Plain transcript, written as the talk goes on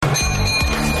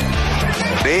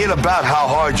ain't about how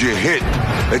hard you hit.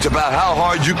 It's about how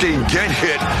hard you can get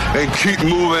hit and keep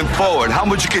moving forward. How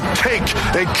much you can take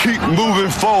and keep moving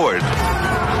forward.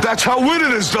 That's how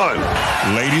winning is done.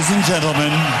 Ladies and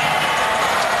gentlemen,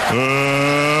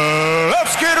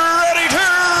 let's get ready to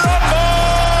rumble!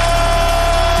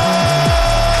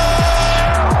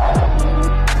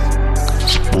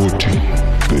 Sporting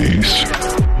Base.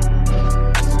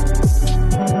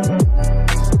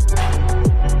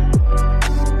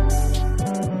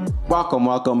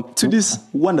 Welcome to this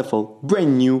wonderful,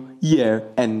 brand new year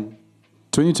and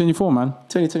 2024, man.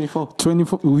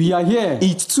 2024. We are here.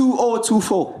 It's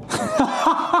 2024.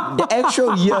 The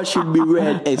actual year should be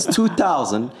read as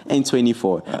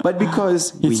 2024. But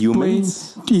because we're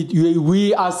humans,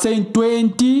 we are saying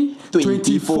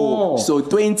 2024. So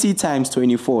 20 times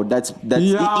 24. That's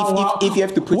yeah, if you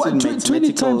have to put it in 20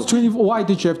 mathematical. times 24. Why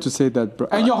did you have to say that, bro?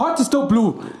 And your heart is still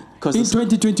blue in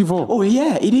 2024. Oh,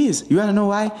 yeah, it is. You want to know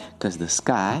why? Because the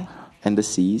sky and the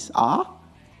seas are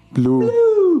blue.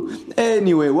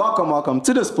 Anyway, welcome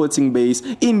to the Sporting Base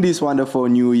in this wonderful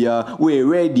new year where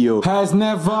radio has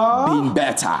never been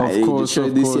better. Of course,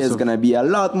 this year is going to be a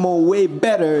lot more, way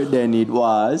better than it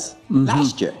was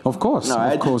last year. Of course, all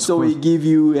right? of course. So we give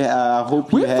you,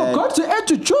 hope we you had... forgot to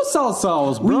introduce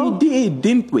ourselves, bro. We did,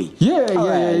 didn't we?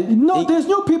 Yeah. No, there's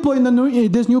new people in the new.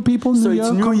 There's new people. So it's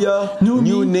new year,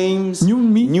 new names, new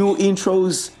me, new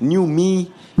intros, new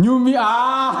me. New me. Wait,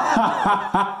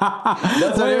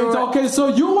 Wait, okay, so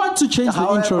you want to change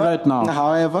the intro right now.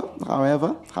 However,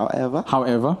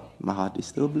 my heart is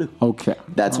still blue. Okay.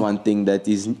 That's one thing that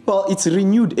is, well, it's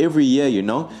renewed every year, you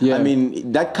know? Yeah. I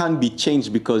mean, that can't be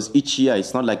changed because each year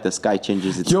it's not like the sky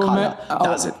changes its color,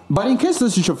 does it? But in case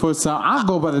this is your first time, I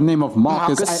go by the name of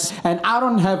Marcus. And I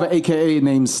don't have an AKA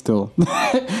name still,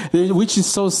 which is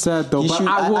so sad though. But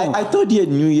I will. I thought you had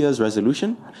New Year's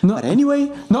resolution. No. But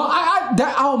anyway. No,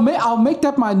 I'll make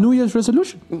that my New Year's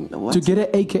resolution to get an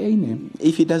AKA name.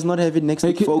 If he does not have it next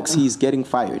week, folks, he's getting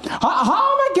fired. How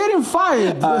am I getting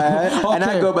fired? Okay. And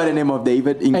I go by the name of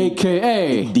David,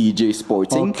 AKA DJ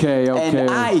Sporting. Okay. And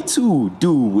I too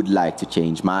would like to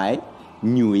change my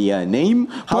New Year name.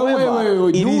 However,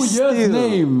 wait. New Year's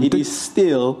name. It is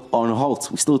still on hold.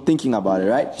 We're still thinking about it,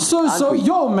 right? So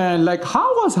yo, man, like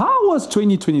how was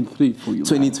 2023 for you?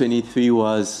 2023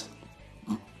 was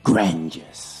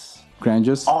grandiose.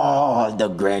 Grandiose? All the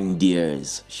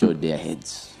grandiers showed their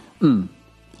heads.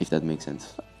 If that makes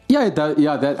sense. Yeah,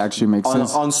 that actually makes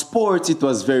sense. On sports, it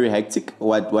was very hectic.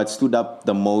 What stood up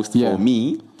the most for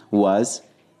me was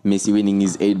Messi winning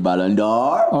his 8th Ballon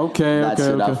d'Or. That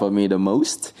stood up for me the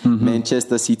most.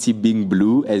 Manchester City being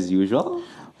blue as usual.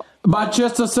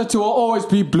 Manchester City will always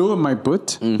be blue in my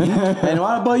boot. And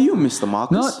what about you, Mr.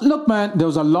 Marcus? No, look, man, there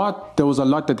was a lot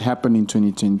that happened in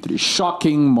 2023.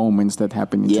 Shocking moments that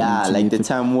happened in 2023. Yeah, like the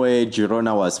time where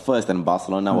Girona was first and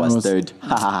Barcelona was third.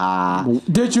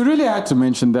 Did you really have to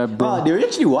mention that, bro? Oh, there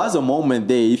actually was a moment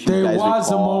there, if you guys recall.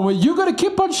 A moment. You got to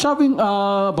keep on shoving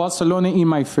Barcelona in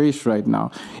my face right now.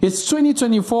 It's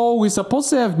 2024. We're supposed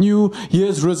to have New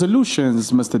Year's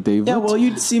resolutions, Mr. David. Yeah, well,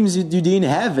 it seems you didn't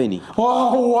have any.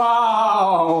 Oh, wow.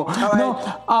 Right. No,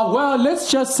 well, let's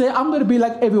just say I'm going to be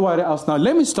like everybody else now.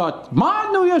 Let me start. My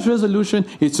New Year's resolution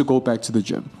is to go back to the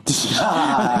gym.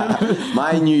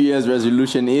 My New Year's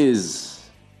resolution is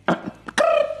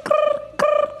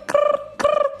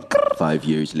 5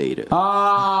 years later.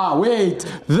 Wait.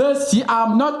 This year,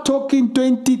 I'm not talking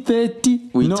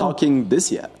 2030. We're talking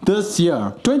this year. This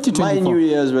year, 2024. My New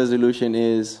Year's resolution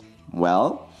is,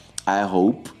 well, I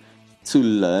hope to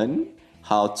learn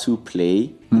how to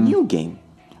play a new game.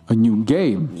 A new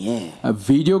game? Yeah. A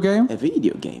video game? A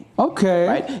video game. Okay.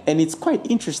 Right? And it's quite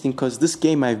interesting because this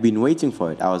game, I've been waiting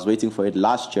for it. I was waiting for it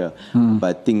last year,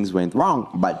 but things went wrong.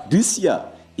 But this year,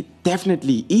 it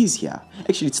definitely is here.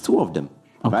 Actually, it's 2 of them.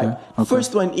 Right? Okay.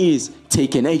 First one is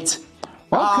Taken 8.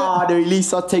 The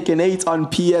release of Taken 8 on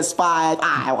PS5.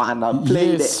 I wanna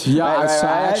play that. Yeah, right?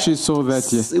 I actually saw that.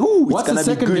 Yes. What's the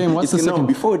second game? What's the second?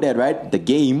 Before that, right? The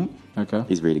game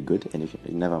is really good. And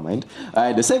never mind. All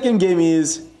right. The second game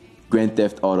is Grand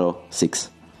Theft Auto 6.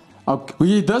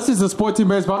 Okay, this is a sporting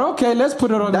base, but okay, let's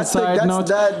put it on the side note.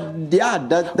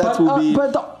 That will be.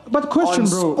 But question, on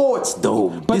bro. Sports, though.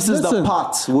 This is the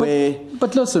part where.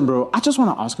 But listen, bro. I just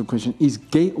want to ask a question.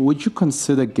 Would you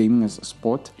consider gaming as a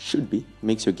sport? Should be.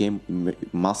 Makes your game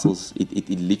muscles. It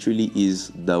literally is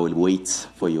the weight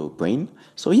for your brain.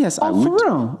 So yes, I would. For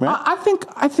real. Right? I think.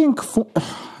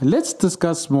 Let's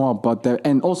discuss more about that,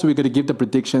 and also we're going to give the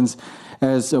predictions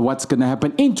as what's going to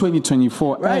happen in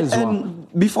 2024 right. as and well.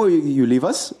 Before you leave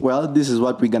us, well, this is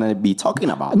what we're going to be talking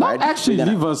about. Not actually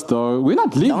leave us, though. We're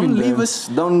not leaving. Don't leave us.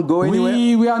 Don't don't go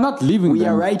anywhere. We are not leaving. We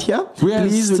are right here.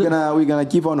 Please, we're gonna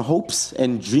give on hopes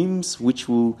and dreams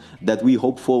that we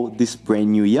hope for this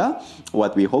brand new year.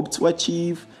 What we hope to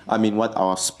achieve. I mean, what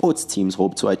our sports teams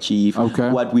hope to achieve.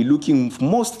 Okay. What we're looking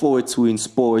most forward to in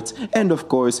sports, and of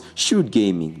course, should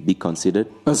gaming be considered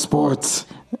a sport?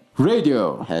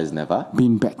 Radio has never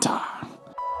been better.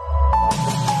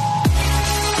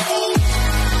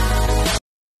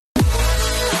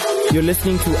 You're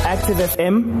listening to Active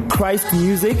FM. Christ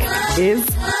music is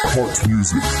Hot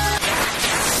music.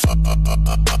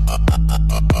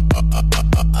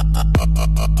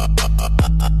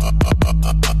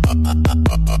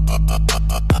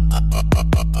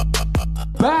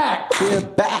 We're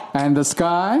back. And the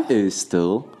sky is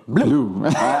still blue.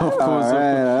 Of course.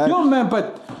 Right. Yo, man,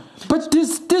 but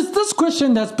this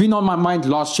question that's been on my mind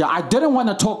last year. I didn't want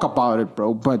to talk about it,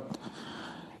 bro. But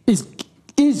is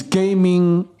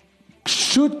gaming?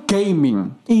 Should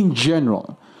gaming in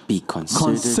general be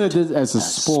considered as a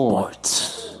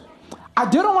sport? I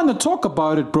didn't want to talk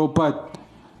about it, bro. But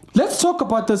let's talk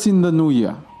about this in the new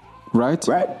year, right?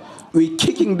 Right. We're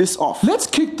kicking this off. Let's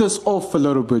kick this off a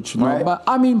little bit, you know. Right. But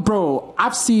I mean, bro,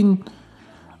 I've seen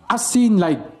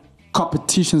like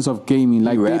competitions of gaming.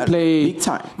 Like they play big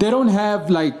time. They don't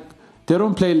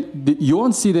play. You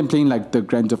won't see them playing like the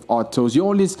Grand Theft Autos. You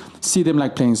only see them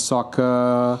like playing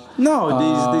soccer. No,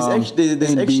 there's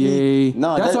NBA. actually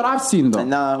no. That's what I've seen though.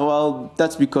 Nah, well,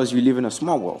 that's because you live in a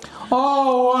small world.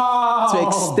 Oh wow! To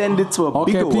extend it to a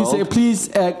bigger world. Please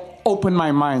open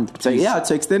my mind. Please.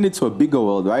 To extend it to a bigger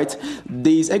world, right?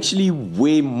 There's actually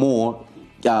way more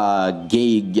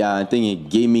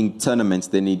gaming tournaments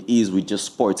than it is with just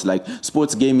sports. Like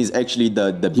sports game is actually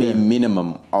the bare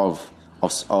minimum of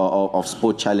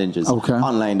sport challenges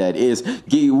online. That is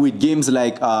with games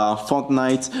like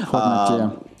Fortnite,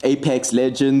 Apex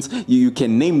Legends, you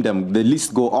can name them, the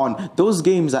list go on. Those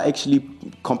games are actually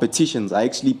competitions, are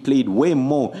actually played way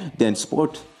more than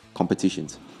sport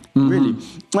competitions. Really,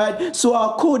 right? So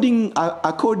according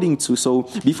to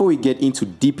before we get into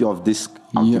deeper into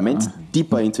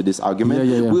this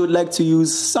argument, we would like to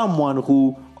use someone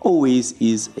who always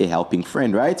is a helping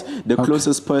friend, right? The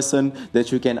closest person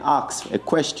that you can ask a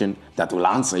question that will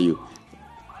answer you,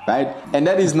 right? And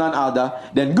that is none other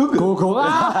than Google.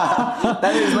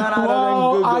 That is none other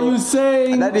than Google. Are you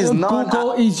saying that is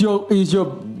Google is your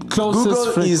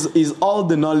closest friend? Google is all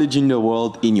the knowledge in the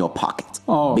world in your pocket.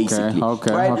 Basically.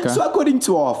 Right? So according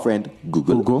to our friend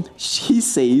Google, he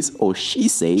says, Robo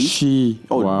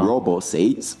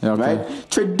says, right?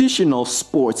 Traditional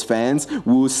sports fans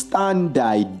will stand the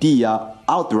idea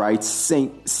outright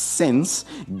since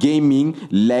gaming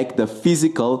lack the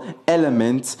physical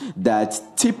element that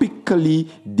typically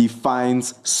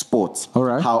defines sports.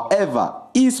 However,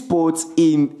 esports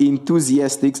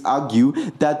enthusiasts argue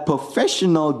that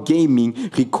professional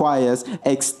gaming requires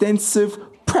extensive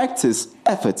practice,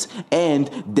 effort, and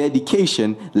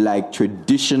dedication like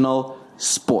traditional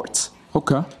sports.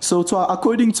 So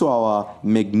according to our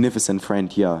magnificent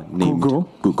friend here named Google,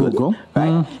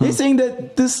 right? They're saying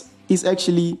that this is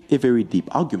actually a very deep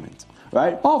argument,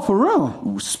 right? Oh, for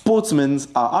real? Sportsmen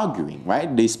are arguing,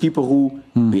 right? There's people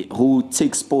who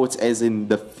take sports as in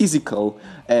the physical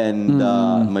and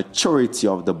maturity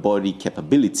of the body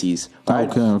capabilities, right?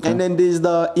 And then there's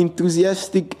the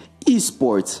enthusiastic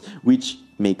esports, which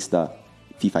makes the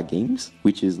FIFA games,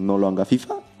 which is no longer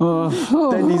FIFA.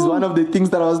 That is one of the things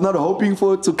that I was not hoping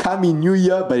for to come in New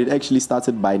Year, but it actually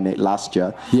started by last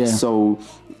year. Yeah. So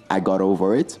I got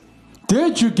over it.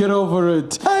 Did you get over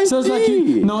it? I so it's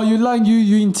did. Like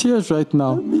you in tears right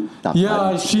now.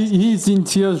 He's in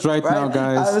tears right now,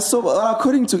 guys. So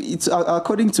according to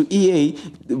EA,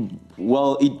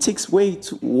 well, it takes way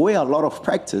a lot of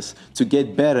practice to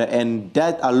get better, and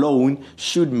that alone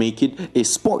should make it a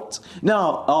sport.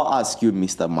 Now, I'll ask you,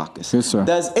 Mr. Marcus. Yes, sir.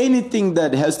 Does anything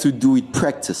that has to do with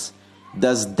practice,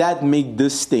 does that make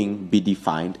this thing be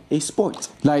defined a sport?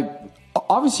 Like,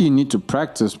 obviously you need to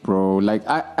practice, bro. Like,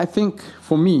 I think,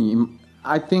 for me,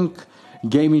 I think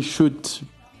gaming should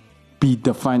be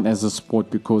defined as a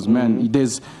sport because, man,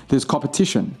 there's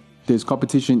competition. There's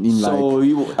competition in so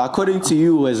according to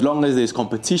you, as long as there's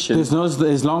competition, as long as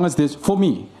there's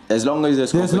competition, as long as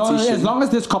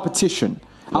there's competition,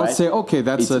 I would say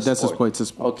that's a sport. It's a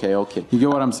sport. Okay. You get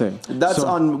what I'm saying?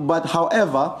 But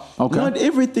however, not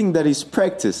everything that is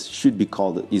practice should be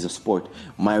called is a sport.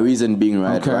 My reason being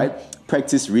right?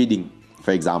 Practice reading, for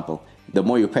example. The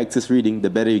more you practice reading, the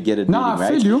better you get at reading, right?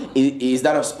 I feel you. Is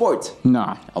that a sport?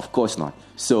 Nah. Of course not.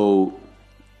 So,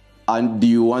 and do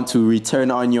you want to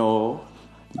return on your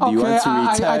Do you want to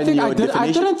return your definition?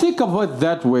 I didn't think of it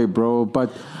that way, bro.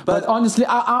 But honestly,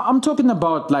 I'm talking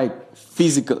about like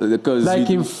physical, because like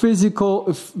in physical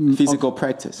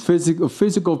practice.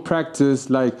 Physical practice,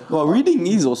 like. Well, reading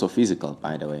is also physical,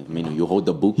 by the way. I mean, you hold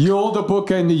the book. You hold the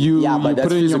book and you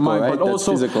put it in your mind, right? But that's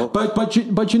also physical.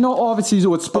 But you know, obviously,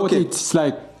 with sport, it's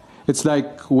like it's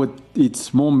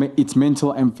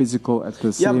mental and physical at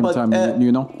the same time.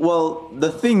 You know. Well,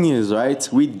 the thing is, right,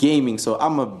 with gaming. So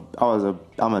I'm a big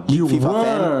FIFA fan. You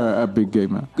were a big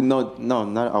gamer. No,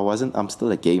 I wasn't. I'm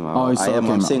still a gamer. Oh,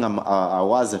 I'm saying I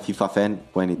was a FIFA fan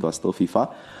when it was still FIFA,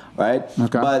 right?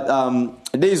 Okay. But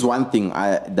there is one thing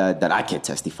that I can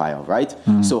testify of, right?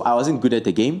 So I wasn't good at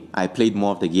the game. I played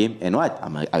more of the game, and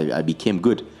I became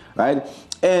good, right?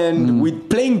 And with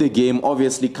playing the game,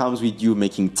 obviously comes with you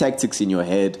making tactics in your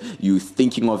head, you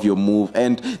thinking of your move,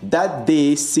 and that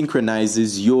day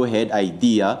synchronizes your head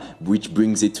idea, which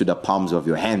brings it to the palms of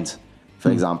your hand,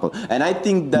 for example. And I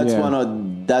think that's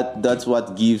that's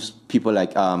what gives people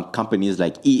like companies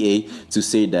like EA to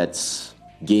say that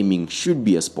gaming should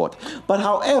be a sport. But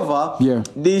however,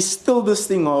 there's still this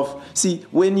thing of, see,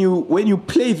 when you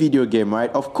play video game,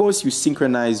 right? Of course, you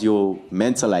synchronize your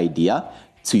mental idea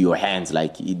to your hands,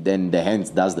 then the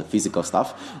hands does the physical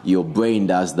stuff, your brain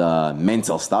does the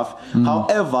mental stuff.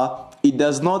 However, it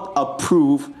does not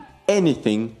approve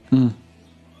anything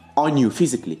on you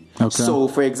physically. Okay. So,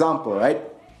 for example, right,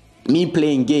 me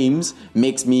playing games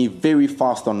makes me very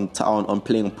fast on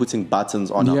putting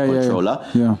buttons on a controller.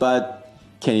 Yeah. But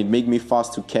can it make me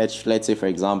fast to catch, let's say, for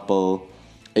example,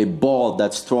 a ball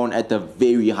that's thrown at a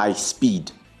very high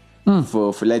speed?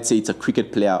 For let's say it's a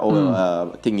cricket player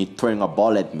or throwing a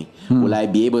ball at me. Will I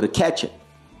be able to catch it?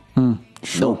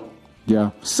 Sure. No.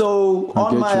 Yeah. So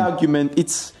on my argument,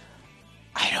 it's,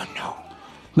 I don't know.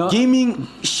 No. Gaming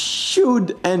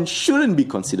should and shouldn't be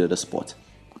considered a sport.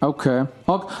 Okay.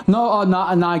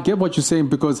 No, I get what you're saying,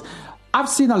 because I've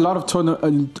seen a lot of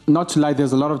tournaments, not to lie,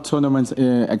 there's a lot of tournaments,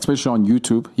 especially on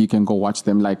YouTube. You can go watch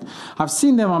them. Like, I've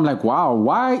seen them, I'm like, wow,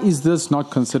 why is this not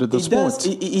considered a sport?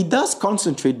 It does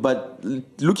concentrate, but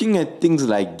looking at things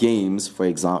like games, for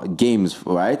example,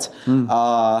 right?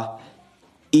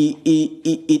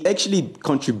 It actually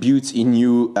contributes in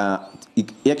you,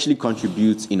 it actually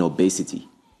contributes in obesity.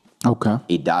 Okay.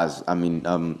 It does. I mean,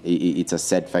 it's a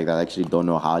sad fact that I actually don't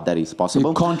know how that is possible.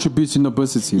 It contributes in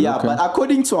obesity. Yeah, okay. But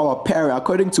according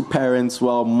to parents,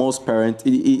 well, most parents,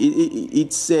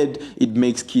 it said it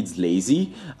makes kids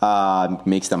lazy,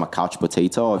 makes them a couch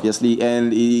potato, obviously,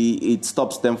 and it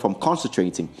stops them from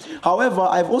concentrating. However,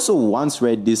 I've also once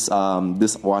read this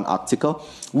one article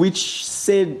which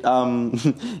said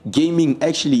gaming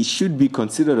actually should be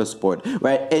considered a sport,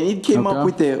 right? And it came up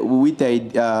with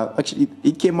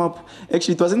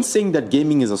Actually, it wasn't saying that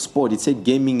gaming is a sport. It said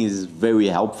gaming is very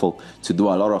helpful to do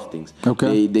a lot of things.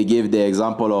 Okay. They gave the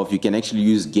example of you can actually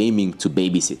use gaming to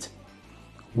babysit.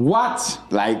 What?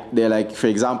 They're like, for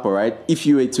example, right? If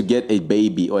you were to get a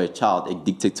baby or a child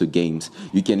addicted to games,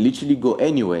 you can literally go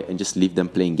anywhere and just leave them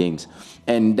playing games.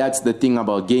 And that's the thing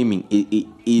about gaming.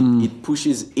 It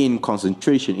pushes in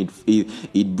concentration.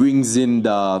 It brings in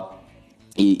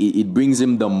it brings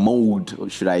him the mode, or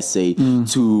should I say,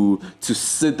 to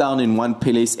sit down in one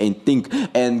place and think.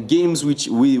 And games which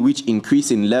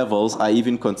increase in levels are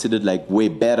even considered like way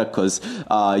better, because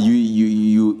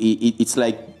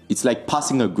it's like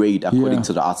passing a grade according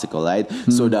to the article, right?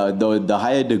 So the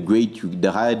higher the grade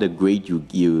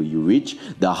you reach,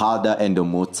 the harder and the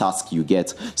more tasks you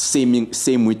get.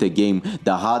 Same with the game.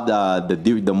 The harder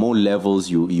the more levels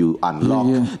you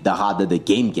unlock, the harder the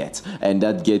game gets, and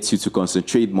that gets you to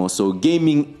concentrate more. So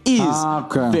gaming is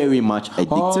very much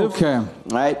addictive,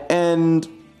 right? And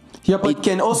it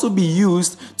can also be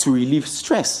used to relieve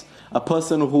stress. A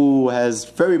person who has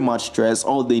very much stress,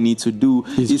 all they need to do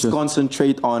is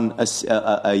concentrate on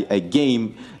a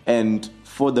game, and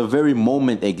for the very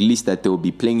moment, at least, that they will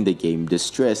be playing the game, the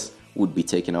stress would be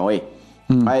taken away.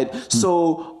 Right?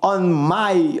 So on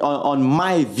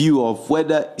my view of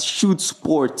whether should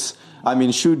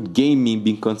gaming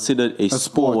be considered a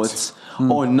sport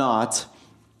or not,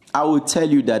 I would tell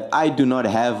you that I do not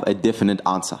have a definite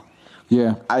answer.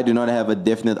 Yeah. I do not have a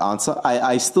definite answer.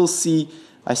 I still see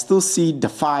the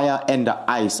fire and the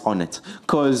ice on it,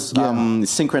 because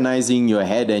synchronizing your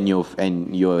head and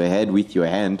your head with your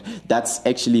hand, that's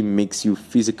actually makes you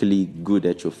physically good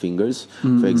at your fingers.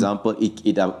 For example,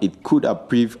 it could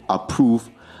approve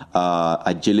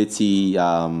agility,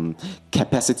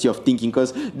 capacity of thinking,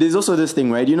 because there's also this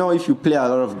thing, right? You know, if you play a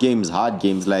lot of games, hard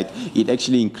games, like, it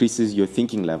actually increases your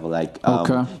thinking level. Like,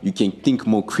 you can think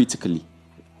more critically.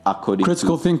 according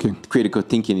critical to thinking. Critical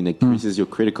thinking increases your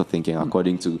critical thinking,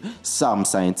 according to some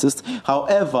scientists.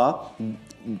 However,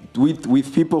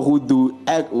 with people who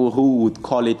would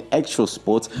call it actual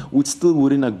sports,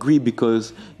 wouldn't agree,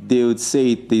 because they would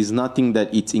say there's nothing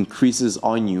that it increases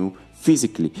on you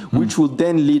physically, which will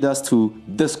then lead us to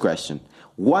this question: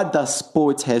 what does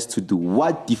sports has to do?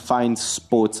 What defines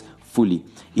sports fully?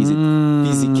 Is it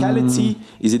physicality?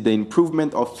 Is it the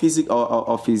improvement of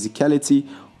physicality,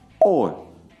 or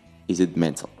is it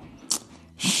mental?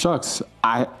 Shucks,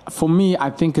 for me, I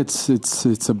think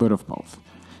it's a bit of both.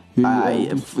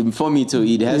 For me too,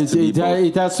 it has to be both.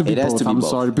 It has to be both. I'm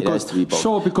sorry,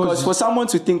 because for someone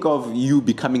to think of you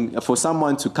for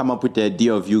someone to come up with the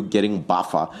idea of you getting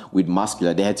buffer with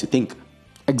muscular, they had to think.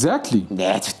 Exactly. They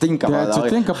had to think about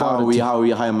how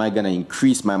am I going to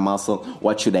increase my muscle?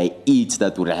 What should I eat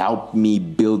that would help me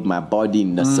build my body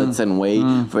in a certain way,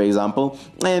 for example?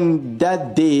 And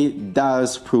that day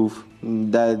does prove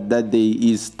that day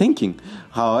is thinking.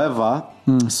 However,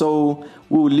 so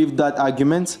we will leave that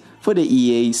argument for the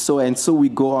EA. So we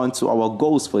go on to our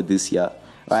goals for this year.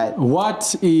 Right.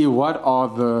 What are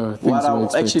the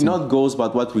things actually not goals,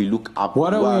 but what we look up?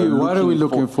 What are we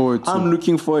looking forward to? I'm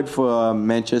looking forward for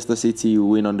Manchester City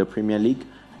win on the Premier League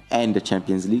and the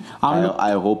Champions League.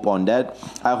 I hope on that.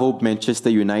 I hope Manchester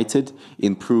United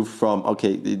improve from.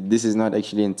 Okay, this is not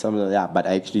actually in terms of that, but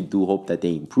I actually do hope that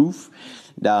they improve.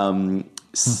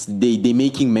 They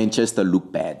making Manchester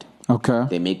look bad. Okay.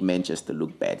 They make Manchester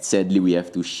look bad. Sadly, we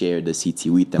have to share the city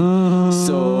with them.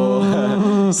 So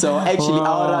actually,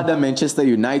 I'd rather Manchester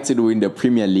United win the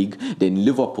Premier League than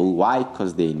Liverpool. Why?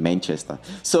 Because they're in Manchester.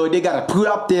 So they gotta put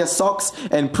up their socks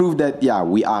and prove that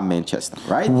we are Manchester,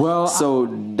 right? Well, so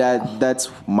that's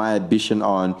my ambition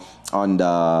on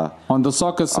the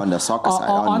soccer side.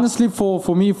 Honestly,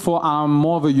 for me, I'm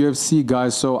more of a UFC guy,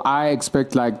 so I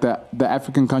expect like the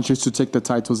African countries to take the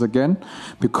titles again,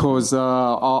 because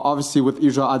obviously with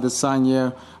Israel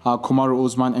Adesanya, Kamaru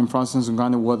Usman, and Francis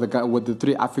Ngannou were the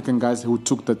three African guys who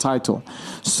took the title.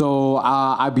 So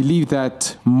I believe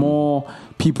that more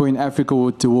people in Africa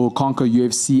will conquer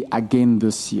UFC again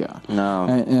this year.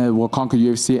 Will conquer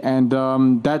UFC, and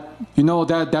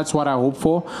that's what I hope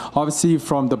for. Obviously,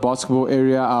 from the basketball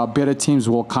area, better teams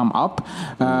will come up.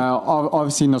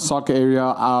 Obviously, in the soccer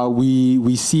area,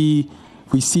 we see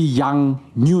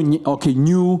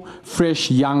new, fresh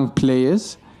young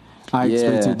players. I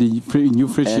expected the new,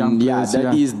 fresh young players.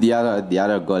 That is the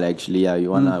other goal actually. We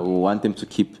want them to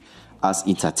keep us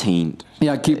entertained.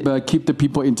 Yeah, keep the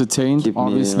people entertained.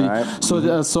 Obviously, right?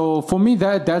 So for me,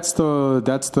 that's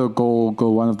the goal.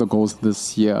 One of the goals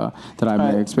this year that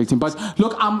I'm expecting. But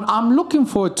look, I'm looking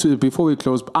forward to, before we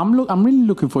close, I'm really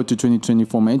looking forward to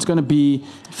 2024. Man, it's gonna be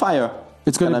fire.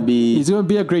 It's gonna be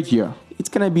a great year. It's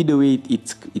gonna be the way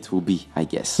it will be, I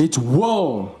guess. It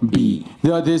will be.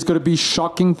 There's gonna be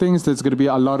shocking things. There's gonna be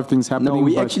a lot of things happening. No,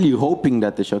 we're actually hoping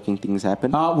that the shocking things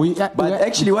happen.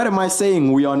 Actually, what am I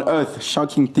saying? We on Earth,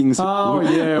 shocking things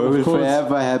will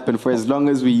forever happen. For as long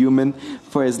as we're human,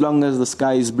 for as long as the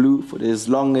sky is blue, for as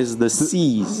long as the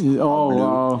seas are blue.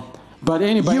 Wow. But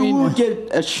anyway, you will get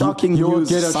a shocking you will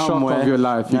get a shock of your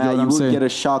life. You will get a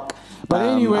shock. But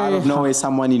anyway, out of nowhere,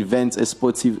 someone invents a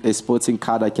sporting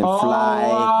car that can fly.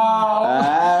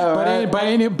 Wow. But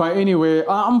anyway,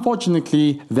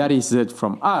 unfortunately, that is it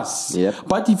from us. Yep.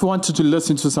 But if you wanted to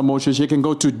listen to some more shows, you can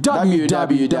go to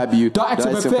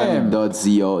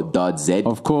www.activefm.co.za.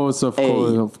 Of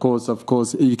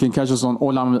course. You can catch us on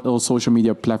all our social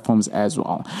media platforms as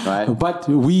well. Right. But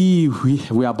we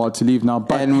are about to leave now.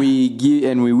 And we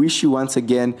wish you once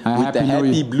again with the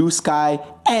happy blue sky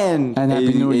and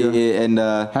Happy New Year.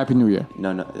 Happy New Year.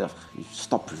 No,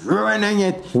 stop ruining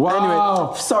it. Wow.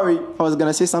 Anyway, sorry, I was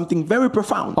gonna say something very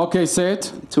profound. Okay, say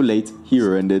it. Too late. He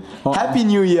ruined it. Happy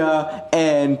New Year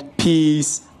and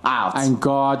peace out. And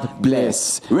God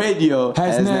bless. Radio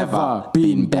has never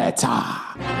been better.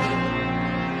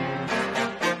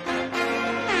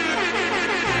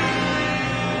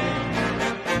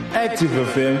 Active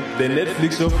FM, the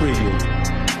Netflix of radio,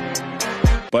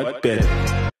 but better.